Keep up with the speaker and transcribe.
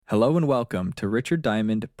Hello and welcome to Richard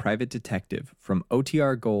Diamond, Private Detective from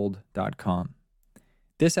OTRGold.com.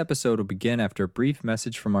 This episode will begin after a brief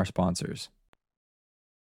message from our sponsors.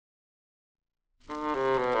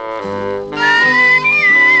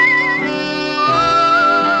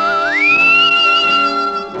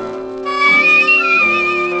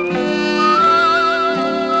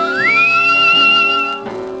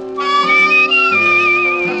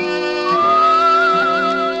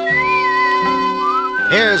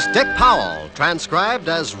 Here's Dick Powell, transcribed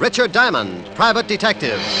as Richard Diamond, Private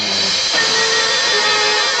Detective.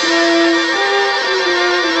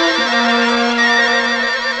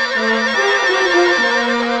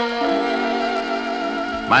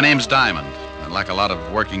 My name's Diamond, and like a lot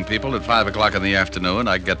of working people, at 5 o'clock in the afternoon,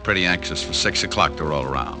 I get pretty anxious for 6 o'clock to roll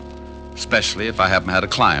around, especially if I haven't had a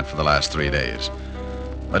client for the last 3 days.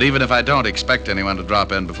 But even if I don't expect anyone to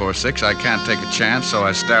drop in before 6, I can't take a chance, so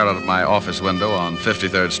I stare out of my office window on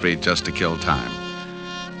 53rd Street just to kill time.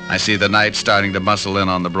 I see the night starting to muscle in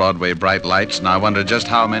on the Broadway bright lights, and I wonder just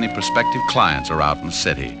how many prospective clients are out in the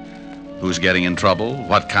city. Who's getting in trouble,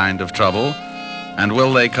 what kind of trouble, and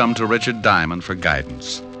will they come to Richard Diamond for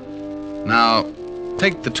guidance? Now,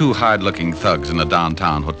 take the two hard-looking thugs in a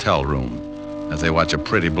downtown hotel room as they watch a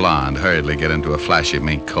pretty blonde hurriedly get into a flashy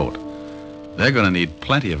mink coat. They're going to need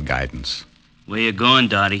plenty of guidance. Where you going,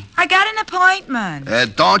 Dottie? I got an appointment.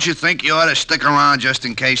 Don't you think you ought to stick around just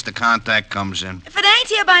in case the contact comes in? If it ain't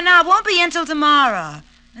here by now, it won't be until tomorrow.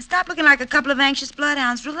 Now stop looking like a couple of anxious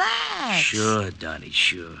bloodhounds. Relax. Sure, Dottie,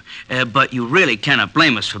 sure. But you really cannot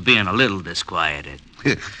blame us for being a little disquieted.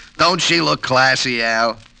 Don't she look classy,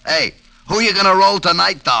 Al? Hey, who you gonna roll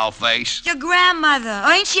tonight, dollface? Your grandmother.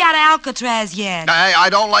 Or ain't she out of Alcatraz yet? Hey, I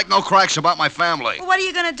don't like no cracks about my family. Well, what are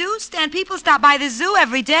you gonna do, Stan? People stop by the zoo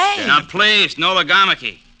every day. Now, please, no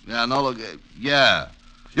legamaki. Yeah, no, look, yeah.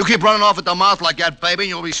 You keep running off at the mouth like that, baby,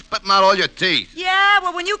 and you'll be spitting out all your teeth. Yeah,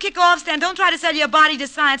 well, when you kick off, Stan, don't try to sell your body to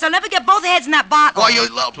science. I'll never get both heads in that bottle. Why, you...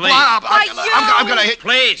 Please. I'm gonna hit...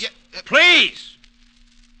 Please, please.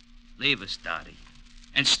 Leave us, Dottie.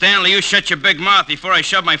 And Stanley, you shut your big mouth before I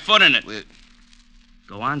shove my foot in it.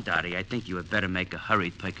 Go on, Dottie. I think you had better make a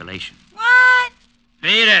hurried percolation. What?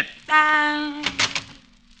 Beat it.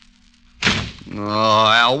 Oh,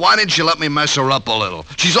 Al, why didn't you let me mess her up a little?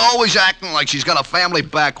 She's always acting like she's got a family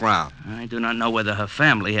background. I do not know whether her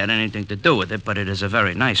family had anything to do with it, but it is a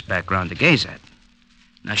very nice background to gaze at.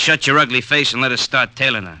 Now shut your ugly face and let us start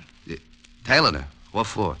tailing her. Tailing her? What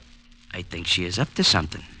for? I think she is up to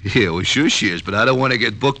something. Yeah, well, sure she is, but I don't want to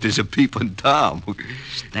get booked as a peeping Tom.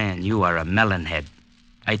 Stan, you are a melonhead.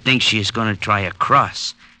 I think she is going to try a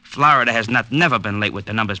cross. Florida has never been late with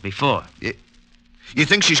the numbers before. You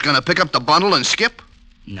think she's going to pick up the bundle and skip?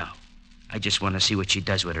 No. I just want to see what she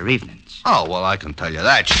does with her evenings. Oh, well, I can tell you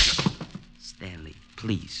that. Stanley,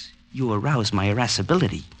 please. You arouse my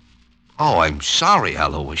irascibility. Oh, I'm sorry,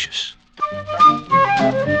 Aloysius.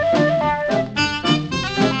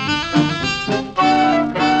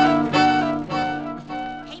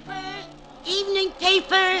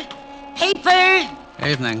 Paper.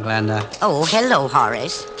 Evening, Glenda. Oh, hello,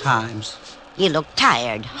 Horace. Times. You look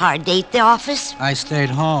tired. Hard day at the office? I stayed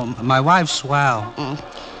home. My wife's swell.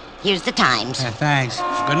 Here's the Times. Yeah, thanks.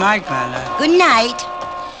 Good night, Glenda. Good night.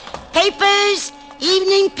 Papers.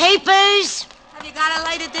 Evening papers. Have you got a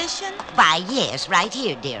late edition? Why, yes, right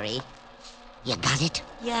here, dearie. You got it?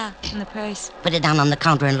 Yeah, in the purse. Put it down on the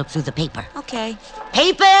counter and look through the paper. Okay.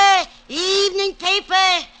 Paper. Evening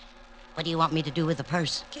paper. What do you want me to do with the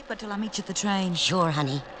purse? Keep it till I meet you at the train. Sure,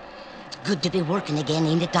 honey. It's good to be working again,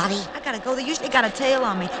 ain't it, Dottie? I gotta go. They usually got a tail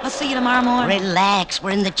on me. I'll see you tomorrow morning. Relax.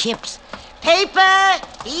 We're in the chips. Paper.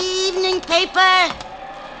 Evening paper.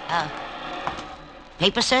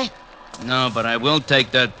 Paper, sir? No, but I will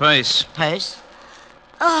take that purse. Purse?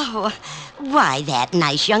 Oh, why, that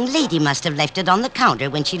nice young lady must have left it on the counter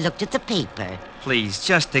when she looked at the paper. Please,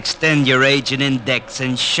 just extend your agent index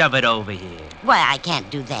and shove it over here. Why, I can't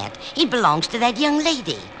do that. It belongs to that young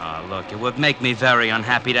lady. Oh, look, it would make me very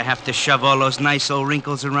unhappy to have to shove all those nice old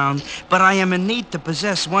wrinkles around, but I am in need to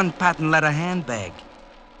possess one patent leather handbag.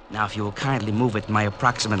 Now, if you will kindly move it in my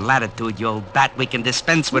approximate latitude, you old bat, we can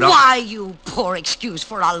dispense with all... Why, you poor excuse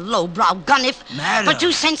for a lowbrow gunniff. Madam. For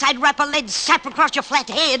 2 cents, I'd wrap a lead sap across your flat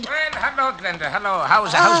head. Well, hello, Glenda. Hello.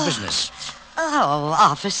 How's business? Oh,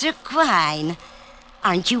 Officer Quine.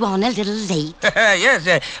 Aren't you on a little late?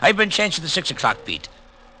 Yes, I've been changed to the 6 o'clock beat.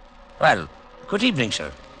 Well, good evening,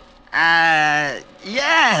 sir.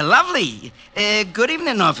 Yeah, lovely. Good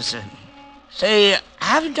evening, officer. Say,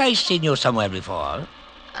 haven't I seen you somewhere before?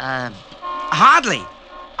 Hardly.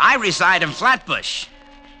 I reside in Flatbush.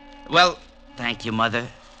 Well, thank you, Mother.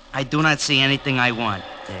 I do not see anything I want.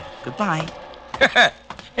 there. Goodbye.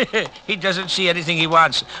 He doesn't see anything he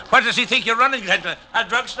wants. What does he think you're running? A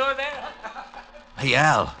drugstore there? Hey,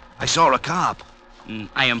 Al, I saw a cop.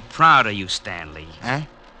 I am proud of you, Stanley. Huh?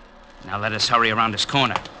 Now let us hurry around this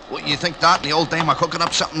corner. What, you think Dot and the old dame are cooking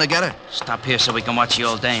up something together? Stop here so we can watch the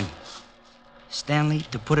old dame. Stanley,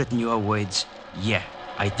 to put it in your words, yeah,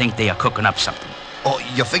 I think they are cooking up something. Oh,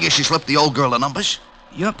 you figure she slipped the old girl the numbers?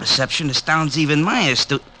 Your perception astounds even my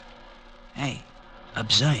Hey,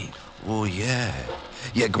 observe. Oh, yeah.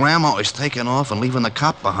 Your grandma is taking off and leaving the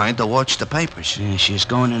cop behind to watch the papers. Yeah, she's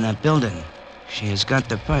going in that building. She has got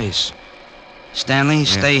the purse. Stanley,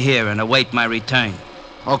 stay here and await my return.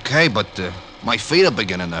 Okay, but my feet are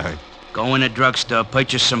beginning to hurt. Go in a drugstore,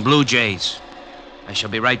 purchase some Blue Jays. I shall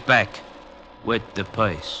be right back with the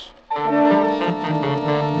purse.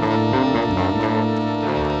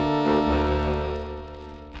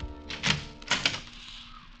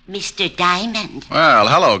 Mr. Diamond. Well,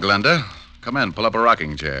 hello, Glenda. Come in, pull up a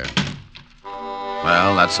rocking chair.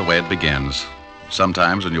 Well, that's the way it begins.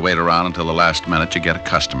 Sometimes when you wait around until the last minute, you get a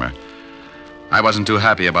customer. I wasn't too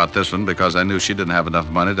happy about this one because I knew she didn't have enough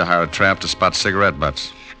money to hire a tramp to spot cigarette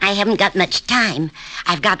butts. I haven't got much time.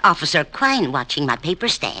 I've got Officer Quine watching my paper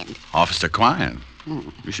stand. Officer Quine?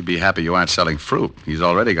 You should be happy you aren't selling fruit. He's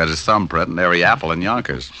already got his thumbprint in every apple in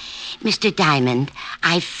Yonkers. Mr. Diamond,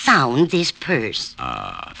 I found this purse.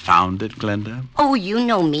 Found it, Glenda? Oh, you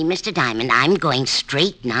know me, Mr. Diamond. I'm going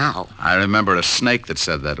straight now. I remember a snake that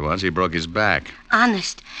said that once. He broke his back.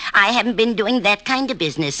 Honest, I haven't been doing that kind of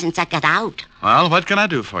business since I got out. Well, what can I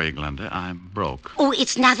do for you, Glenda? I'm broke. Oh,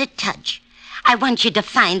 it's not a touch. I want you to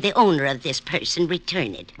find the owner of this purse and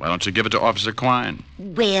return it. Why don't you give it to Officer Quine?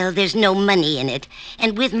 Well, there's no money in it.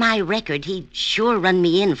 And with my record, he'd sure run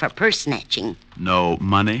me in for purse snatching. No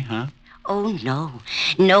money, huh? Oh, no.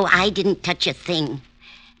 No, I didn't touch a thing.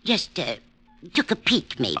 Just took a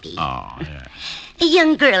peek, maybe. Oh, yeah. A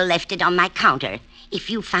young girl left it on my counter.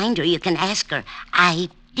 If you find her, you can ask her. I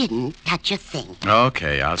didn't touch a thing.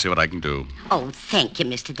 Okay, I'll see what I can do. Oh, thank you,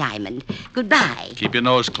 Mr. Diamond. Goodbye. Keep your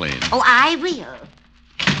nose clean. Oh, I will.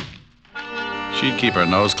 She'd keep her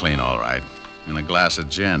nose clean, all right. And a glass of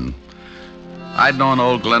gin. I'd known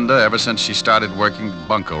old Glenda ever since she started working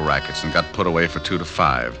bunco rackets and got put away for 2 to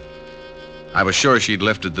 5. I was sure she'd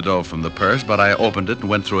lifted the dough from the purse, but I opened it and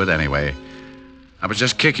went through it anyway. I was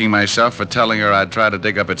just kicking myself for telling her I'd try to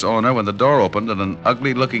dig up its owner when the door opened and an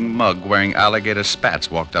ugly-looking mug wearing alligator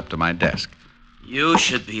spats walked up to my desk. You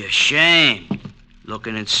should be ashamed,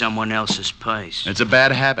 looking in someone else's purse. It's a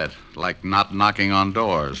bad habit, like not knocking on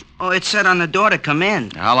doors. Oh, it said on the door to come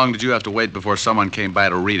in. How long did you have to wait before someone came by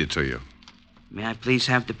to read it to you? May I please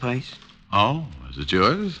have the purse? Oh, is it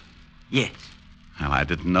yours? Yes. Well, I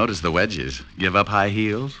didn't notice the wedges. Give up high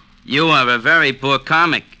heels? You are a very poor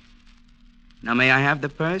comic. Now, may I have the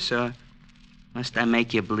purse, or must I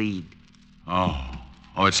make you bleed? Oh,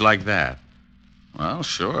 it's like that. Well,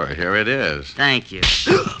 sure, here it is. Thank you.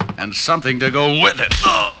 And something to go with it.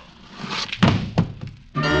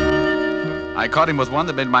 I caught him with one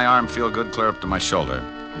that made my arm feel good clear up to my shoulder.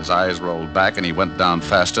 His eyes rolled back, and he went down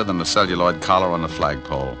faster than the celluloid collar on the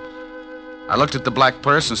flagpole. I looked at the black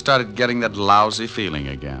purse and started getting that lousy feeling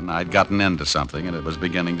again. I'd gotten into something, and it was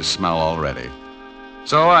beginning to smell already.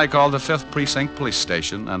 So I called the 5th Precinct Police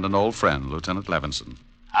Station and an old friend, Lieutenant Levinson.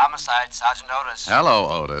 Homicide, Sergeant Otis. Hello,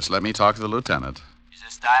 Otis. Let me talk to the lieutenant. Is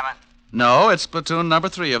this Diamond? No, it's platoon number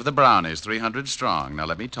 3 of the Brownies, 300 strong. Now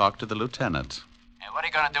let me talk to the lieutenant. Hey, what are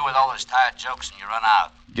you going to do with all those tired jokes when you run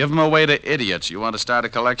out? Give them away to idiots. You want to start a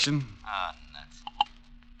collection? Oh, nuts.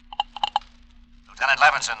 Lieutenant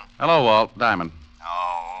Levinson. Hello, Walt. Diamond.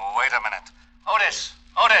 Oh, wait a minute. Otis!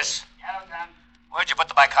 Otis! Yeah, Lieutenant. Where'd you put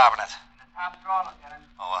the bicarbonate? In the top drawer, Lieutenant.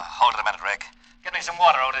 Oh, hold it a minute, Rick. Get me some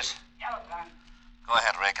water, Otis. Yeah, Lieutenant. Go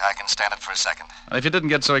ahead, Rick. I can stand it for a second. Well, if you didn't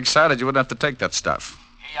get so excited, you wouldn't have to take that stuff.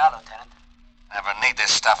 Here you are, Lieutenant. Never need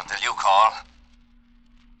this stuff until you call.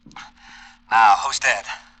 Now, who's dead?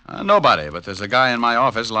 Nobody, but there's a guy in my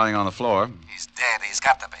office lying on the floor. He's dead. He's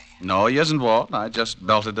got to be. No, he isn't, Walt. I just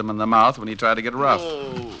belted him in the mouth when he tried to get rough.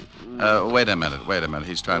 Wait a minute.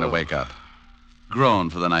 He's trying to wake up. Groan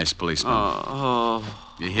for the nice policeman.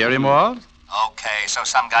 You hear him, Walt? Okay, so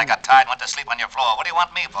some guy got tired and went to sleep on your floor. What do you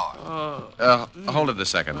want me for? Hold it a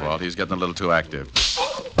second, Walt. He's getting a little too active.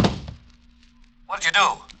 What did you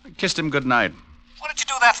do? Kissed him good night. What did you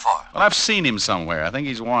do that for? Well, I've seen him somewhere. I think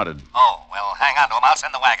he's wanted. Oh, well, hang on to him. I'll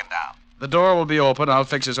send the wagon down. The door will be open. I'll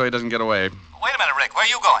fix it so he doesn't get away. Wait a minute, Rick. Where are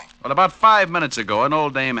you going? Well, about 5 minutes ago, an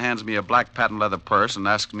old dame hands me a black patent leather purse and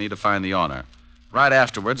asks me to find the owner. Right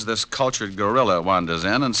afterwards, this cultured gorilla wanders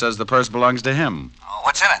in and says the purse belongs to him. Oh,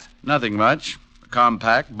 what's in it? Nothing much. A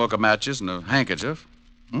compact, book of matches, and a handkerchief.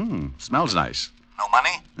 Smells nice. No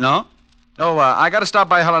money? No? Oh, I got to stop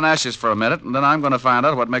by Helen Asher's for a minute, and then I'm going to find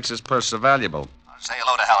out what makes this purse so valuable. Say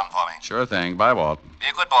hello to Helen for me. Sure thing. Bye, Walt. Be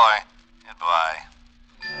a good boy. Goodbye.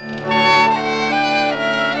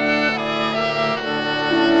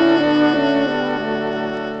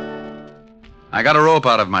 I got a rope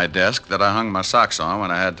out of my desk that I hung my socks on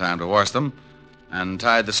when I had time to wash them, and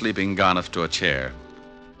tied the sleeping Garniff to a chair.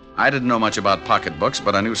 I didn't know much about pocketbooks,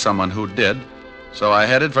 but I knew someone who did, so I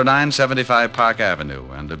headed for 975 Park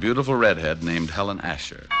Avenue and a beautiful redhead named Helen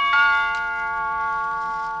Asher.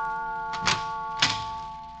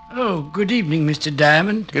 Oh, good evening, Mr.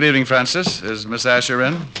 Diamond. Good evening, Francis. Is Miss Asher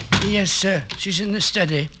in? Yes, sir. She's in the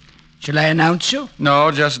study. Shall I announce you?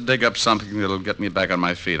 No, just dig up something that'll get me back on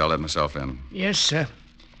my feet. I'll let myself in. Yes, sir.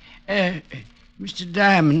 Mr.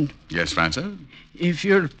 Diamond. Yes, Francis? If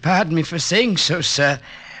you'll pardon me for saying so, sir,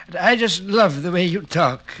 I just love the way you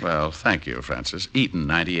talk. Well, thank you, Francis. Eaton,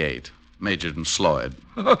 98. Majored in Sloyd.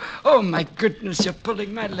 Oh, my goodness, you're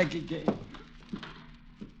pulling my leg again.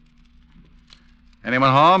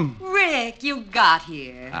 Anyone home? Rick, you got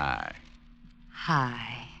here. Hi.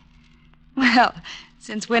 Hi. Well,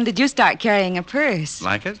 since when did you start carrying a purse?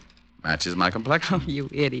 Like it? Matches my complexion. Oh, you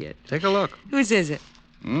idiot. Take a look. Whose is it?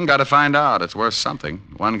 Got to find out. It's worth something.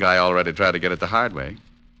 One guy already tried to get it the hard way.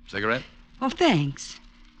 Cigarette? Oh, thanks.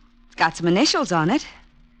 It's got some initials on it.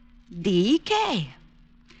 D.K.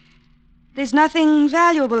 There's nothing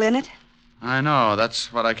valuable in it. I know.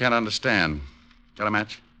 That's what I can't understand. Got a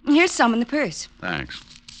match? Here's some in the purse. Thanks.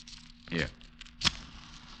 Here.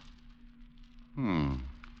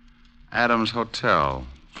 Adams Hotel.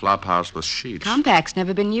 Flophouse with sheets. Compact's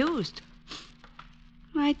never been used.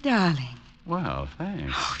 My darling. Well,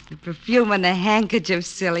 thanks. Oh, the perfume and the handkerchief,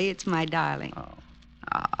 silly. It's my darling. Oh.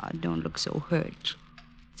 Ah, don't look so hurt.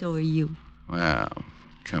 So are you. Well,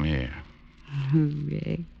 come here.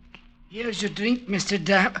 Rick. Here's your drink, Mr.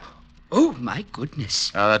 Diamond. Oh, my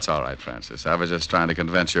goodness. Oh, that's all right, Francis. I was just trying to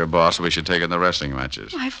convince your boss we should take in the wrestling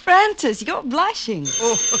matches. Why, Francis, you're blushing.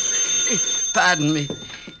 Oh, pardon me.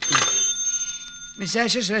 Miss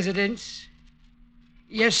Asher's residence?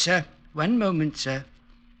 Yes, sir. One moment, sir.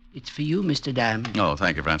 It's for you, Mr. Diamond. Oh,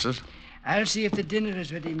 thank you, Francis. I'll see if the dinner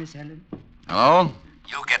is ready, Miss Helen. Hello?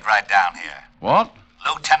 You get right down here. What?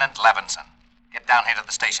 Lieutenant Levinson. Get down here to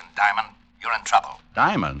the station, Diamond. You're in trouble.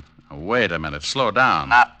 Diamond? Oh, wait a minute. Slow down.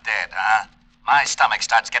 Not dead, huh? My stomach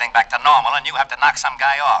starts getting back to normal, and you have to knock some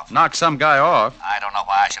guy off. Knock some guy off? I don't know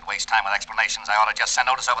why I should waste time with explanations. I ought to just send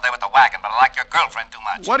Otis over there with the wagon, but I like your girlfriend too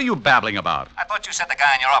much. What are you babbling about? I thought you said the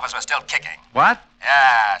guy in your office was still kicking. What?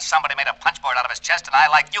 Yeah, somebody made a punchboard out of his chest, and I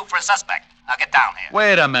like you for a suspect. Now get down here.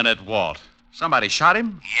 Wait a minute, Walt. Somebody shot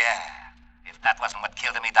him? Yeah. If that wasn't what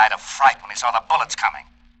killed him, he died of fright when he saw the bullets coming.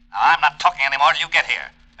 Now, I'm not talking anymore till you get here.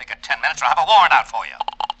 Make it 10 minutes or I'll have a warrant out for you.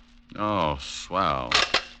 Oh, swell.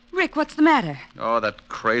 Rick, what's the matter? Oh, that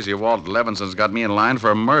crazy Walt Levinson's got me in line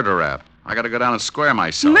for a murder rap. I gotta go down and square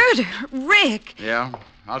myself. Murder? Rick! Yeah?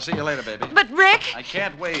 I'll see you later, baby. But, Rick... I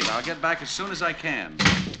can't wait. I'll get back as soon as I can.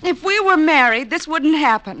 If we were married, this wouldn't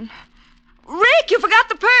happen. Rick, you forgot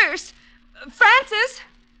the purse. Francis?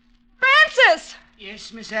 Francis!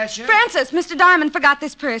 Yes, Miss Asher? Francis, Mr. Diamond forgot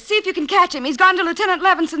this purse. See if you can catch him. He's gone to Lieutenant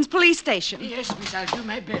Levinson's police station. Yes, Miss, I'll do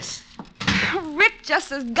my best. Rick just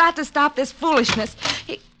has got to stop this foolishness.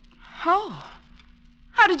 Oh.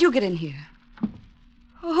 How did you get in here?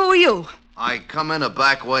 Who are you? I come in a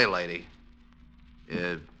back way, lady.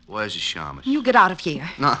 Where's the shamus? You get out of here.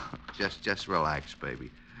 No, just relax, baby.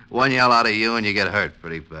 One yell out of you and you get hurt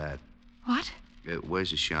pretty bad. What? Where's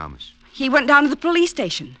the shamus? He went down to the police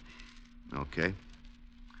station. Okay.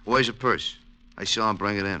 Where's the purse? I saw him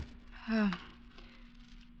bring it in.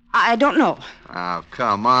 I don't know. Oh,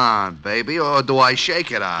 come on, baby. Or do I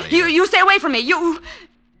shake it out of you? You stay away from me. You...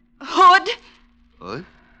 Hood? Hood?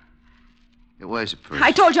 Where's the purse?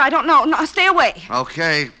 I told you I don't know. No, stay away.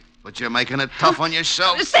 Okay, but you're making it tough on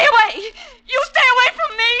yourself. Stay away. You stay away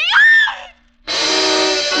from me.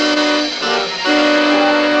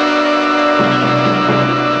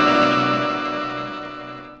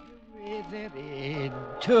 With her head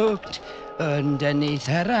tucked underneath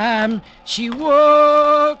her arm, she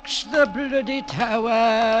walks the bloody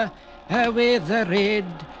tower. With her head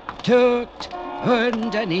tucked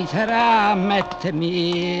underneath her arm at the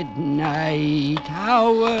midnight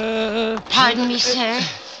hour. Pardon me, sir.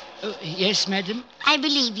 Yes, madam? I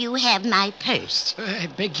believe you have my purse. I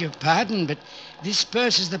beg your pardon, but this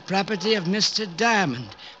purse is the property of Mr.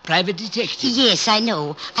 Diamond, private detective. Yes, I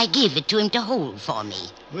know. I gave it to him to hold for me.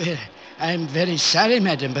 Well, I'm very sorry,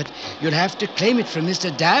 madam, but you'll have to claim it from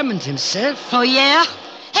Mr. Diamond himself. Oh, yeah?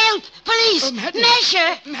 Help! Police! Oh, madam.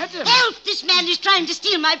 Masher! Madam. Help! This man is trying to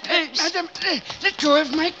steal my purse. Madam, let go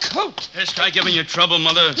of my coat. This guy giving you trouble,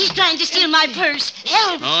 Mother? He's trying to steal my purse.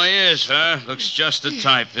 Help! Oh, he is, huh? Looks just the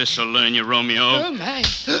type. This'll learn you, Romeo. Oh, my.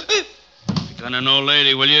 Got an old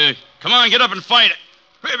lady, will you? Come on, get up and fight.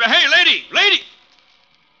 Hey, lady!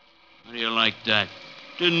 How do you like that?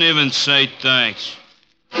 Didn't even say thanks.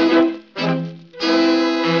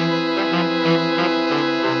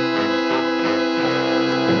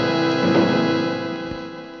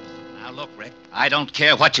 Now, look, Rick, I don't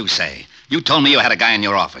care what you say. You told me you had a guy in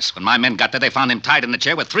your office. When my men got there, they found him tied in the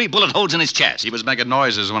chair with 3 bullet holes in his chest. He was making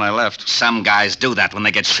noises when I left. Some guys do that when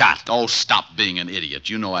they get shot. Oh, stop being an idiot.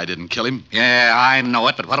 You know I didn't kill him. Yeah, I know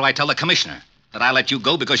it, but what do I tell the commissioner? That I let you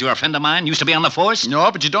go because you're a friend of mine, used to be on the force? No,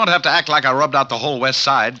 but you don't have to act like I rubbed out the whole West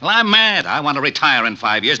Side. Well, I'm mad. I want to retire in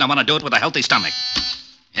 5 years, and I want to do it with a healthy stomach.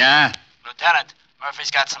 Yeah? Lieutenant, Murphy's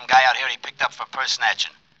got some guy out here he picked up for purse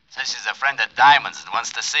snatching. Says he's a friend of Diamond's and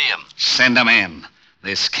wants to see him. Send him in.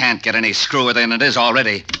 This can't get any screwier than it is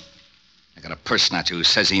already. I got a purse snatcher who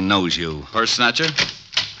says he knows you. Purse snatcher?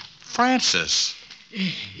 Francis.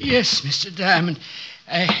 Yes, Mr. Diamond.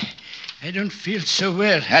 I don't feel so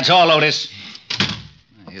well. That's all, Otis.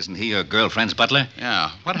 Isn't he your girlfriend's butler?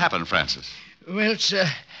 Yeah. What happened, Francis? Well, sir,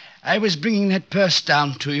 I was bringing that purse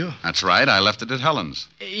down to you. That's right. I left it at Helen's.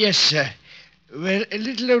 Yes, sir. Well, a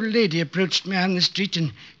little old lady approached me on the street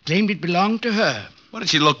and claimed it belonged to her. What did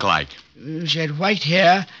she look like? She had white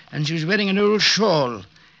hair, and she was wearing an old shawl.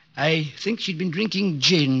 I think she'd been drinking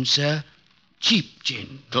gin, sir. Cheap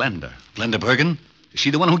gin. Glenda. Glenda Bergen? Is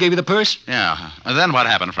she the one who gave you the purse? Yeah. And then what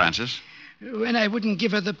happened, Francis? When I wouldn't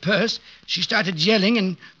give her the purse, she started yelling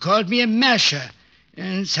and called me a masher.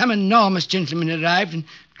 And some enormous gentleman arrived and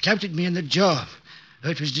clouted me in the jaw. Oh,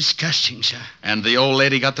 it was disgusting, sir. And the old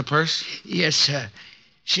lady got the purse? Yes, sir.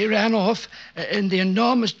 She ran off, and the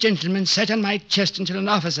enormous gentleman sat on my chest until an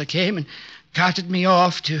officer came and carted me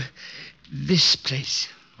off to this place.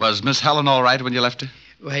 Was Miss Helen all right when you left her?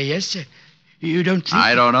 Why, yes, sir. You don't think...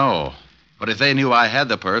 I don't know. But if they knew I had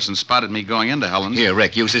the purse and spotted me going into Helen's... Here,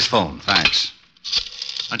 Rick, use his phone. Thanks.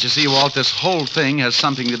 Don't you see, Walt, this whole thing has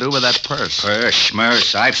something to do with that purse. Purse,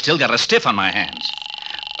 schmurse. I've still got a stiff on my hands.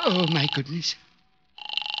 Oh, my goodness.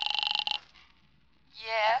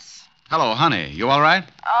 Yes? Hello, honey. You all right?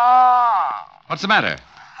 Oh. What's the matter?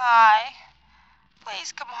 Hi.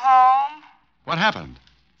 Please come home. What happened?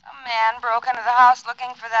 A man broke into the house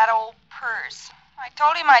looking for that old purse. I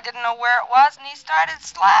told him I didn't know where it was, and he started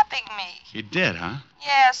slapping me. He did, huh?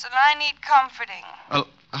 Yes, and I need comforting. Well,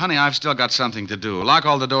 honey, I've still got something to do. Lock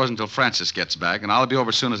all the doors until Francis gets back, and I'll be over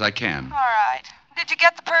as soon as I can. All right. Did you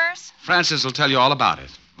get the purse? Francis will tell you all about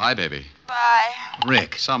it. Bye, baby. Bye.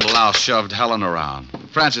 Rick. Some louse shoved Helen around.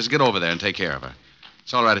 Francis, get over there and take care of her.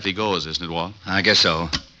 It's all right if he goes, isn't it, Walt? I guess so.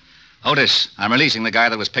 Otis, I'm releasing the guy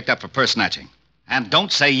that was picked up for purse snatching. And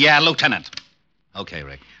don't say, yeah, Lieutenant. Okay,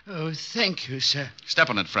 Rick. Oh, thank you, sir. Step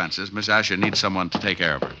on it, Francis. Miss Asher needs someone to take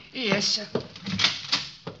care of her. Yes, sir.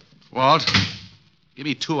 Walt, give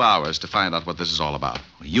me 2 hours to find out what this is all about.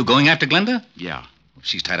 Are you going after Glenda? Yeah. If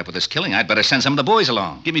she's tied up with this killing, I'd better send some of the boys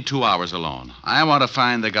along. Give me 2 hours alone. I want to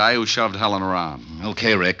find the guy who shoved Helen around.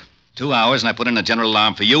 Okay, Rick. 2 hours, and I put in a general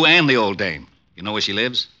alarm for you and the old dame. You know where she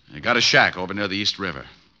lives? I got a shack over near the East River.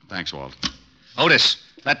 Thanks, Walt. Otis,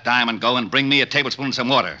 let Diamond go and bring me a tablespoon and some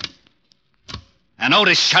water. And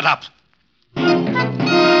Otis, shut up.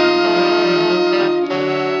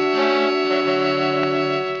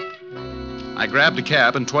 I grabbed a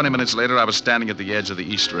cab, and 20 minutes later, I was standing at the edge of the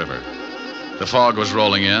East River. The fog was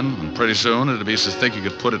rolling in, and pretty soon it'd be so thick you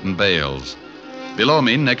could put it in bales. Below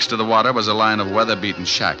me, next to the water, was a line of weather-beaten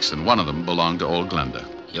shacks, and one of them belonged to old Glenda.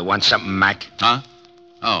 You want something, Mac? Huh?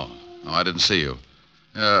 Oh, I didn't see you.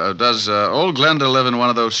 Does old Glenda live in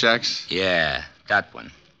one of those shacks? Yeah, that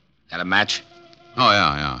one. Got a match? Oh,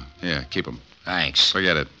 yeah. Here, keep them. Thanks.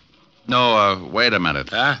 Forget it. No, wait a minute.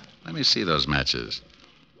 Huh? Let me see those matches.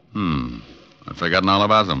 I've forgotten all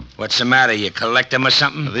about them. What's the matter? You collect them or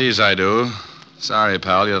something? These I do. Sorry,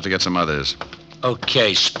 pal. You'll have to get some others.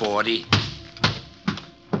 Okay, sporty.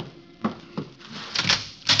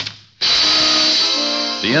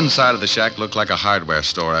 The inside of the shack looked like a hardware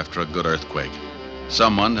store after a good earthquake.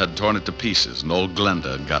 Someone had torn it to pieces, and old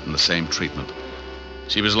Glenda had gotten the same treatment.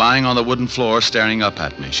 She was lying on the wooden floor staring up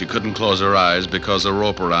at me. She couldn't close her eyes because a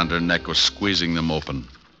rope around her neck was squeezing them open.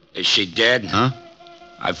 Is she dead? Huh?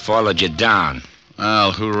 I followed you down.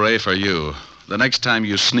 Well, hooray for you. The next time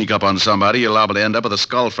you sneak up on somebody, you're liable to end up with a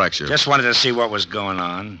skull fracture. Just wanted to see what was going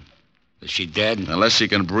on. Is she dead? Unless she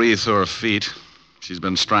can breathe through her feet. She's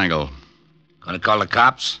been strangled. Gonna call the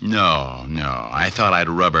cops? No. I thought I'd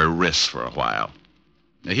rub her wrists for a while.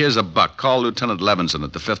 Now, here's a buck. Call Lieutenant Levinson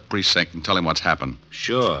at the 5th Precinct and tell him what's happened.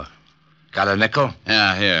 Sure. Got a nickel?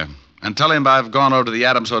 Yeah, here. And tell him I've gone over to the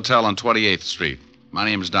Adams Hotel on 28th Street. My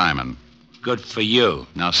name's Diamond. Good for you.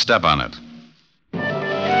 Now step on it.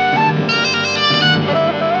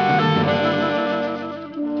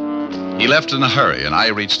 He left in a hurry, and I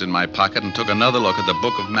reached in my pocket and took another look at the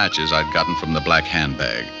book of matches I'd gotten from the black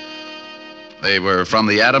handbag. They were from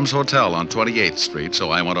the Adams Hotel on 28th Street,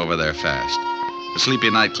 so I went over there fast. The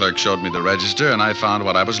sleepy night clerk showed me the register, and I found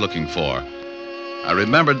what I was looking for. I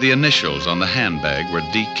remembered the initials on the handbag were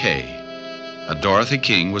D.K. A Dorothy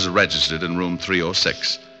King was registered in room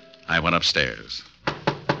 306. I went upstairs.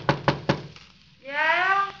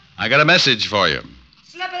 Yeah? I got a message for you.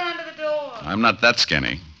 Slip it under the door. I'm not that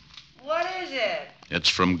skinny. What is it? It's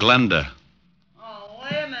from Glenda. Oh,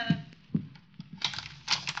 wait a minute.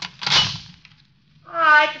 All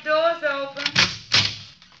right, the door's open.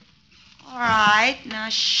 All right, now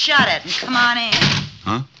shut it and come on in.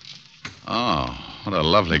 Huh? Oh, what a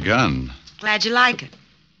lovely gun. Glad you like it.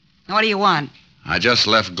 Now, what do you want? I just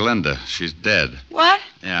left Glenda. She's dead. What?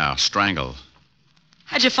 Yeah, strangled.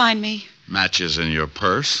 How'd you find me? Matches in your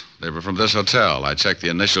purse. They were from this hotel. I checked the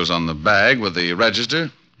initials on the bag with the register.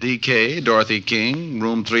 D.K., Dorothy King,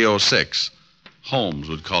 room 306. Holmes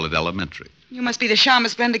would call it elementary. You must be the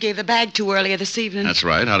shamus Glenda gave the bag to earlier this evening. That's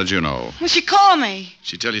right. How did you know? Well, she called me.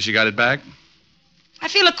 She tell you she got it back? I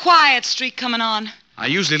feel a quiet streak coming on. I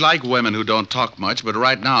usually like women who don't talk much, but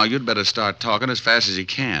right now you'd better start talking as fast as you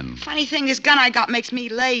can. Funny thing, this gun I got makes me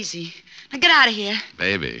lazy. Now get out of here.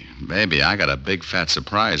 Baby, I got a big fat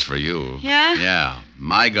surprise for you. Yeah? Yeah.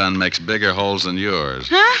 My gun makes bigger holes than yours.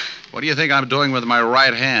 Huh? What do you think I'm doing with my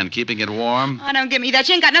right hand, keeping it warm? Oh, don't give me that.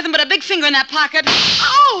 You ain't got nothing but a big finger in that pocket.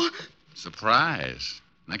 Oh! Surprise.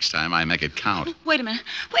 Next time I make it count. Wait a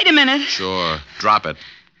minute. Sure. Drop it.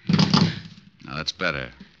 Now, that's better.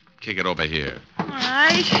 Kick it over here. All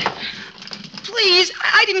right. Please,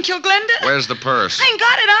 I didn't kill Glenda. Where's the purse? I ain't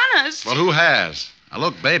got it, honest. Well, who has? Now,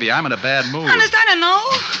 look, baby, I'm in a bad mood. Honest, I don't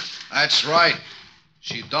know. That's right.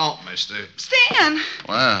 She don't, mister. Stan.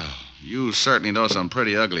 Well, you certainly know some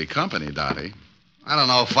pretty ugly company, Dottie. I don't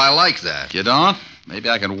know if I like that. You don't? Maybe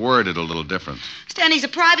I can word it a little different. Stan, he's a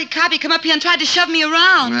private cop. He come up here and tried to shove me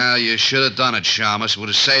around. Well, you should have done it, Shamus. Would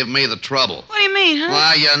have saved me the trouble. What do you mean, huh?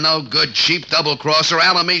 Why, you no good, cheap double-crosser.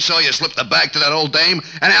 Al and me saw you slip the bag to that old dame,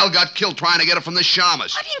 and Al got killed trying to get it from the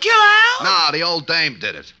Shamus. I didn't kill Al. Nah, the old dame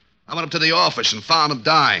did it. I went up to the office and found him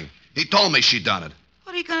dying. He told me she'd done it.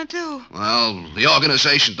 What are you going to do? Well, the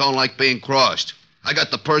organization don't like being crossed. I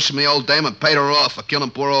got the purse from the old dame and paid her off for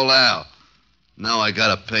killing poor old Al. Now I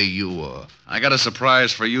gotta pay you off. I got a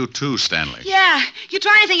surprise for you, too, Stanley. Yeah, you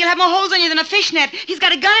try anything, you'll have more holes on you than a fishnet. He's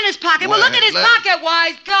got a gun in his pocket. Well, look at his pocket,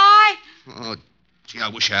 wise guy. Oh, gee, I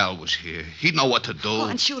wish Al was here. He'd know what to do. Go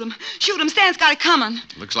on, shoot him. Shoot him. Stan's got it coming.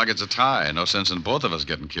 Looks like it's a tie. No sense in both of us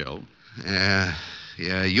getting killed. Yeah,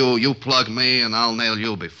 you plug me and I'll nail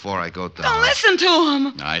you before I go down. Don't listen to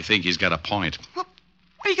him. I think he's got a point. What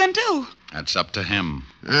are you going to do? That's up to him.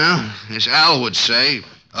 Well, as Al would say,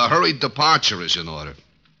 a hurried departure is in order.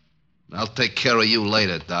 I'll take care of you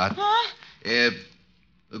later, Dot. Huh?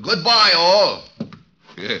 Goodbye, all.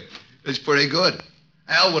 Yeah, it's pretty good.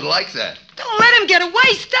 Al would like that. Don't let him get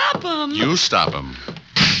away. Stop him. You stop him.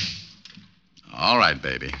 All right,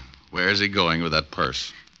 baby. Where's he going with that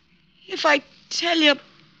purse? If I tell you,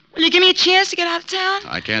 will you give me a chance to get out of town?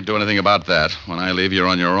 I can't do anything about that. When I leave, you're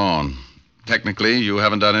on your own. Technically, you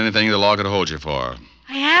haven't done anything the law could hold you for.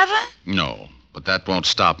 I haven't? No, but that won't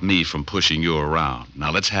stop me from pushing you around.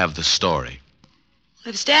 Now, let's have the story.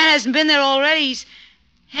 Well, if Stan hasn't been there already, he's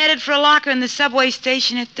headed for a locker in the subway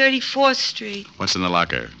station at 34th Street. What's in the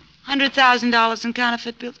locker? $100,000 in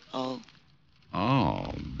counterfeit bills.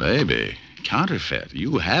 Oh, baby. Counterfeit.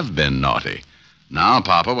 You have been naughty. Now,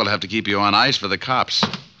 Papa, we'll have to keep you on ice for the cops.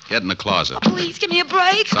 Get in the closet. Oh, please, give me a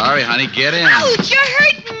break. Sorry, honey. Get in. Ouch, you're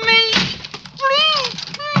hurting me. Please.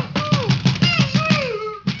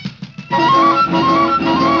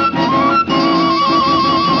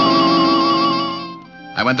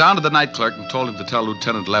 I went down to the night clerk and told him to tell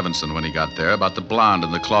Lieutenant Levinson when he got there about the blonde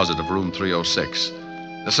in the closet of room 306.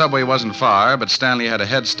 The subway wasn't far, but Stanley had a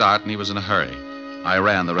head start and he was in a hurry. I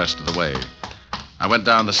ran the rest of the way. I went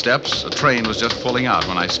down the steps. A train was just pulling out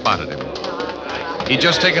when I spotted him. He'd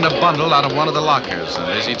just taken a bundle out of one of the lockers, and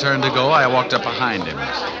as he turned to go, I walked up behind him.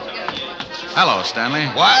 Hello, Stanley.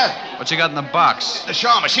 What? What you got in the box? The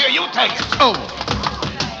Shamus. Here, you take it. Oh!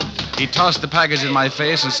 He tossed the package in my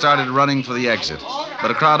face and started running for the exit.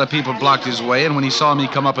 But a crowd of people blocked his way, and when he saw me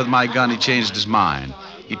come up with my gun, he changed his mind.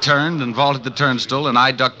 He turned and vaulted the turnstile, and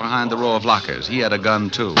I ducked behind the row of lockers. He had a gun,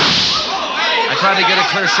 too. I tried to get a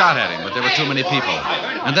clear shot at him, but there were too many people.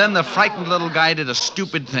 And then the frightened little guy did a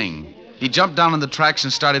stupid thing. He jumped down on the tracks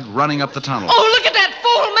and started running up the tunnel. Oh, look at that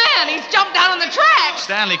fool man. He's jumped down on the tracks.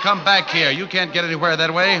 Stanley, come back here. You can't get anywhere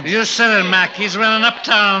that way. You said it, Mac. He's running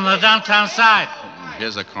uptown on the downtown side.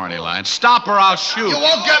 Here's a corny line. Stop or I'll shoot. You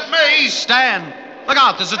won't get me. Stan, look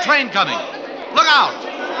out. There's a train coming. Look out.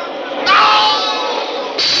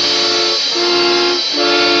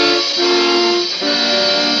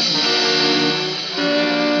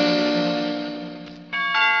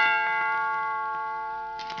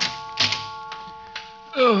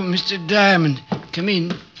 Oh, Mr. Diamond, come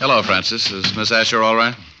in. Hello, Francis. Is Miss Asher all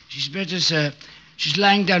right? She's better, sir. She's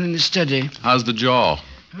lying down in the study. How's the jaw?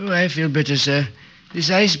 Oh, I feel better, sir. This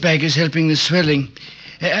ice bag is helping the swelling.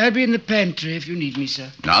 I'll be in the pantry if you need me,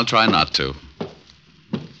 sir. I'll try not to.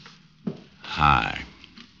 Hi.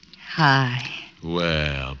 Hi.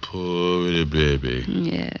 Well, poor little baby.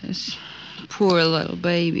 Yes. Poor little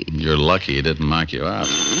baby. You're lucky he didn't knock you out.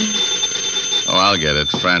 Oh, I'll get it.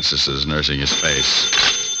 Francis is nursing his face.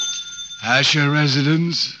 Asher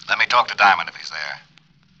residence? Let me talk to Diamond if he's there.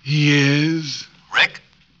 He is. Rick?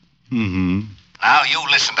 Mm-hmm. Now, you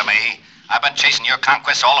listen to me. I've been chasing your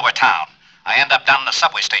conquests all over town. I end up down in the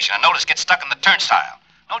subway station and notice get stuck in the turnstile.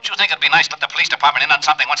 Don't you think it'd be nice to let the police department in on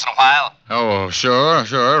something once in a while? Oh, sure.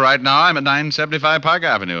 Right now I'm at 975 Park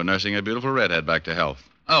Avenue, nursing a beautiful redhead back to health.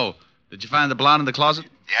 Oh, did you find the blonde in the closet?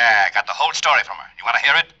 Yeah, I got the whole story from her. You want to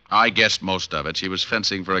hear it? I guessed most of it. She was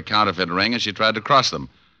fencing for a counterfeit ring and she tried to cross them.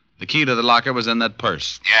 The key to the locker was in that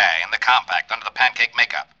purse. Yeah, in the compact, under the pancake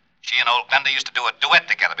makeup. She and old Glenda used to do a duet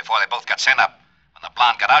together before they both got sent up. When the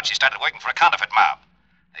blonde got out, she started working for a counterfeit mob.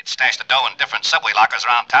 They'd stashed the dough in different subway lockers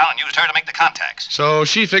around town and used her to make the contacts. So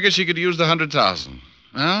she figured she could use the 100,000.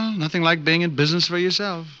 Well, nothing like being in business for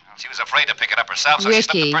yourself. She was afraid to pick it up herself, so she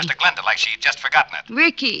stuck the purse to Glenda like she'd just forgotten it.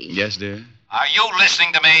 Ricky. Yes, dear? Are you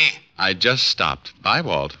listening to me? I just stopped. Bye,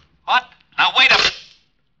 Walt. What? Now, wait a minute.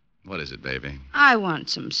 What is it, baby? I want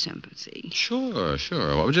some sympathy. Sure.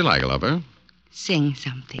 What would you like, lover? Sing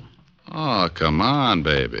something. Oh, come on,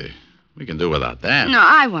 baby. We can do without that. No,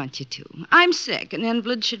 I want you to. I'm sick. An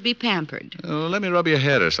invalid should be pampered. Let me rub your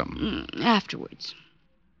head or something. Afterwards.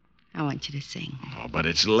 I want you to sing. Oh, but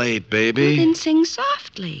it's late, baby. Well, then sing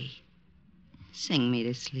softly. Sing me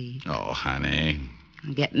to sleep. Oh, honey.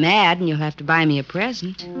 I'll get mad and you'll have to buy me a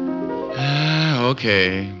present.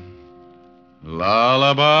 Okay.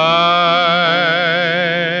 Lullaby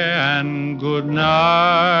and good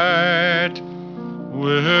night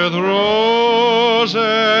with roses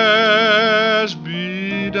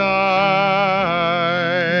bedight.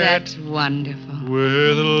 That's wonderful.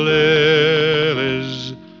 With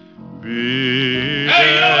lilies bedecked.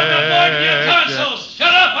 Hey, you at the board in your consoles!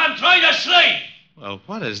 Shut up! I'm trying to sleep! Well,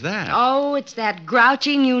 what is that? Oh, it's that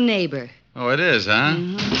grouchy new neighbor. Oh, it is, huh?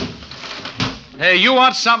 Hey, you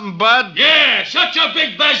want something, Bud? Yeah, shut your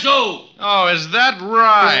big bazoo! Oh, is that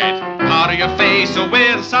right? Powder your face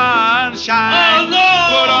with sunshine. Oh,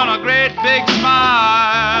 no! Put on a great big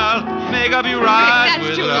smile. Make up your eyes That's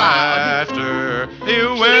with too laughter.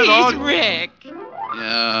 You Please, will Rick.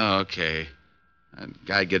 Yeah, okay. That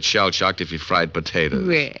guy gets shell-shocked if you fried potatoes.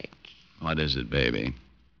 Rick. What is it, baby?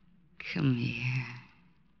 Come here.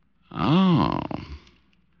 Oh.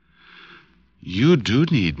 You do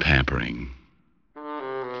need pampering.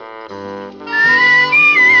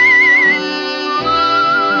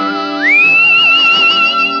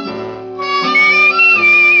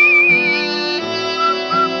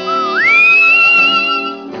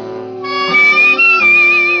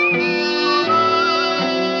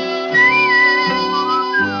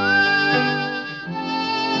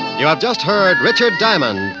 You have just heard Richard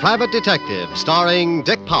Diamond, Private Detective, starring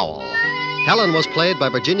Dick Powell. Helen was played by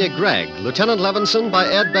Virginia Gregg, Lieutenant Levinson by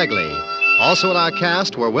Ed Begley. Also in our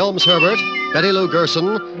cast were Wilms Herbert, Betty Lou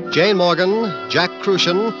Gerson, Jane Morgan, Jack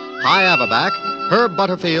Crucian, Hy Averback, Herb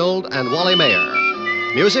Butterfield, and Wally Mayer.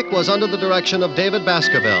 Music was under the direction of David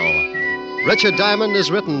Baskerville. Richard Diamond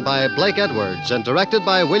is written by Blake Edwards and directed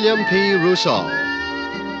by William P. Rousseau.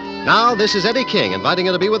 Now, this is Eddie King inviting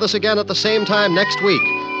you to be with us again at the same time next week,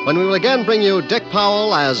 when we will again bring you Dick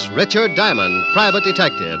Powell as Richard Diamond, Private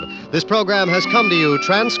Detective. This program has come to you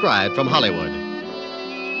transcribed from Hollywood.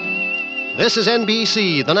 This is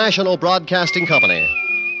NBC, the national broadcasting company.